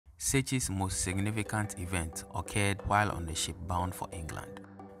Sekyi's most significant event occurred while on the ship bound for England.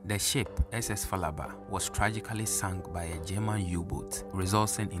 The ship, SS Falaba, was tragically sunk by a German U-boat,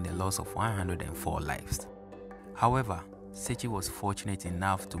 resulting in the loss of 104 lives. However, Sekyi was fortunate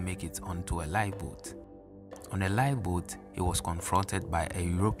enough to make it onto a lifeboat. On a lifeboat, he was confronted by a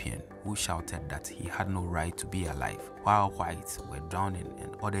European who shouted that he had no right to be alive, while whites were drowning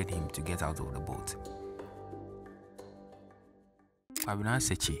and ordered him to get out of the boat. Kobina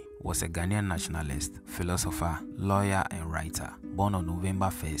Sekyi was a Ghanaian nationalist, philosopher, lawyer and writer, born on November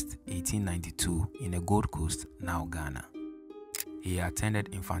 1, 1892 in the Gold Coast, now Ghana. He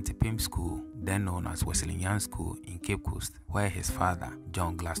attended Infantipim School, then known as Wesleyan School in Cape Coast, where his father,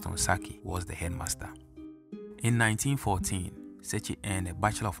 John Gladstone Sekyi, was the headmaster. In 1914, Sekyi earned a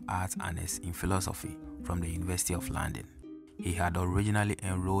Bachelor of Arts Honours in philosophy from the University of London. He had originally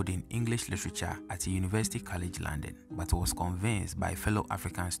enrolled in English literature at University College London, but was convinced by fellow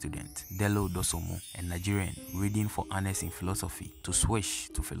African student Delo Dosomo, a Nigerian reading for honours in philosophy, to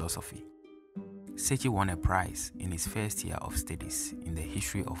switch to philosophy. Sekyi won a prize in his first year of studies in the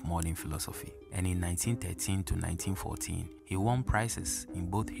history of modern philosophy, and in 1913 to 1914, he won prizes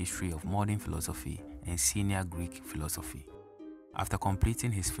in both history of modern philosophy and senior Greek philosophy. After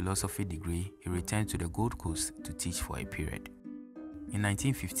completing his philosophy degree, he returned to the Gold Coast to teach for a period. In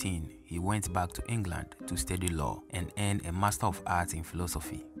 1915, he went back to England to study law and earned a Master of Arts in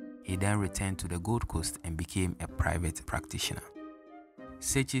philosophy. He then returned to the Gold Coast and became a private practitioner.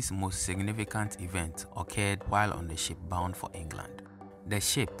 Sekyi's most significant event occurred while on the ship bound for England. The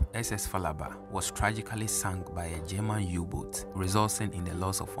ship, SS Falaba, was tragically sunk by a German U-boat, resulting in the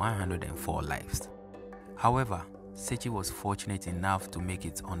loss of 104 lives. However, Sekyi was fortunate enough to make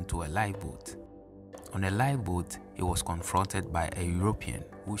it onto a lifeboat. On a lifeboat, he was confronted by a European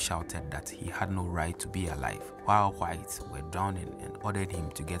who shouted that he had no right to be alive, while whites were drowning and ordered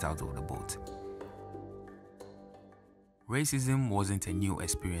him to get out of the boat. Racism wasn't a new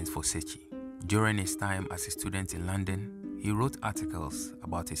experience for Sekyi. During his time as a student in London, he wrote articles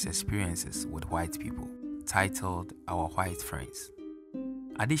about his experiences with white people, titled Our White Friends.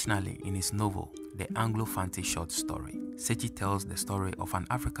 Additionally, in his novel, The Anglo-Fanti Short Story, Sekyi tells the story of an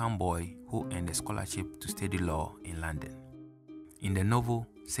African boy who earned a scholarship to study law in London. In the novel,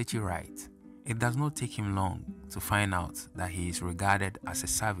 Sekyi writes, "It does not take him long to find out that he is regarded as a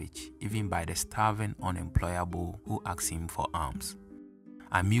savage even by the starving unemployable who ask him for alms.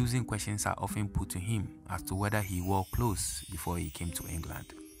 Amusing questions are often put to him as to whether he wore clothes before he came to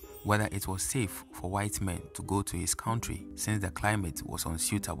England, whether it was safe for white men to go to his country since the climate was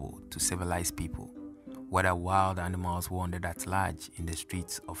unsuitable to civilized people, whether wild animals wandered at large in the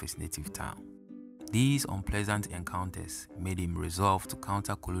streets of his native town. These unpleasant encounters made him resolve to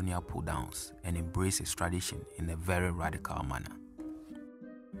counter colonial pull-downs and embrace his tradition in a very radical manner."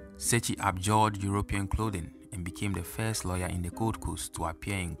 Sekyi abjured European clothing and became the first lawyer in the Gold Coast to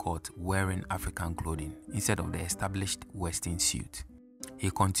appear in court wearing African clothing instead of the established Western suit. He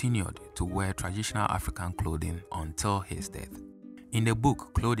continued to wear traditional African clothing until his death. In the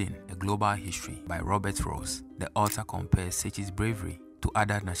book Clothing, A Global History by Robert Ross, the author compares Sekyi's bravery to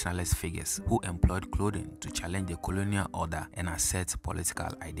other nationalist figures who employed clothing to challenge the colonial order and assert political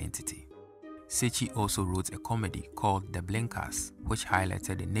identity. Sekyi also wrote a comedy called The Blinkards, which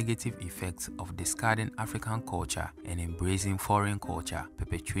highlighted the negative effects of discarding African culture and embracing foreign culture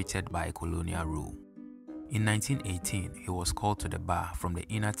perpetuated by colonial rule. In 1918, he was called to the bar from the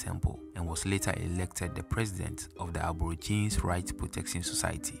Inner Temple and was later elected the president of the Aborigines Rights Protection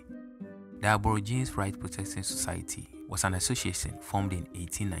Society. The Aborigines Rights Protection Society was an association formed in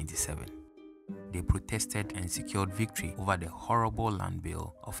 1897. They protested and secured victory over the horrible Land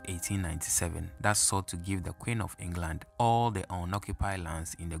Bill of 1897 that sought to give the Queen of England all the unoccupied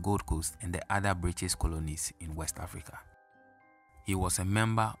lands in the Gold Coast and the other British colonies in West Africa. He was a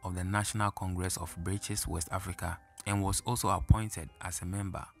member of the National Congress of British West Africa and was also appointed as a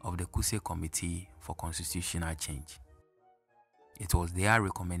member of the Kuse Committee for Constitutional Change. It was their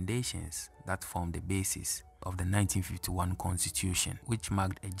recommendations that formed the basis of the 1951 Constitution, which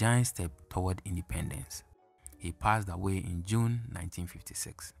marked a giant step toward independence. He passed away in June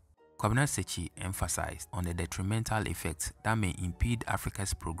 1956. Kobina Sekyi emphasized on the detrimental effects that may impede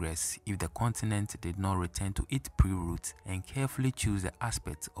Africa's progress if the continent did not return to its pre-roots and carefully choose the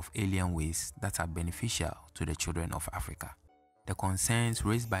aspects of alien ways that are beneficial to the children of Africa. The concerns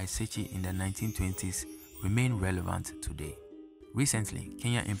raised by Sekyi in the 1920s remain relevant today. Recently,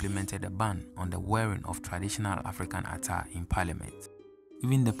 Kenya implemented a ban on the wearing of traditional African attire in parliament.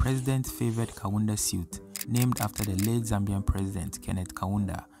 Even the president's favorite Kaunda suit, named after the late Zambian president Kenneth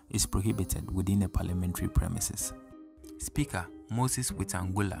Kaunda, is prohibited within the parliamentary premises. Speaker Moses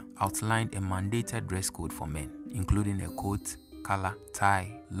Wetangula outlined a mandated dress code for men, including a coat, collar,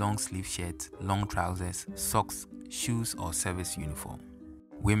 tie, long sleeve shirt, long trousers, socks, shoes or service uniform.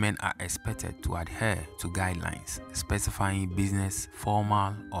 Women are expected to adhere to guidelines specifying business,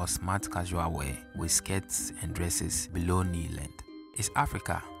 formal or smart casual wear with skirts and dresses below knee length. Is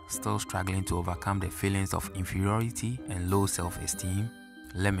Africa still struggling to overcome the feelings of inferiority and low self-esteem?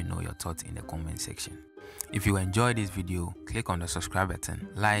 Let me know your thoughts in the comment section. If you enjoyed this video, click on the subscribe button,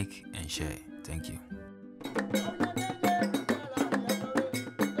 like and share. Thank you.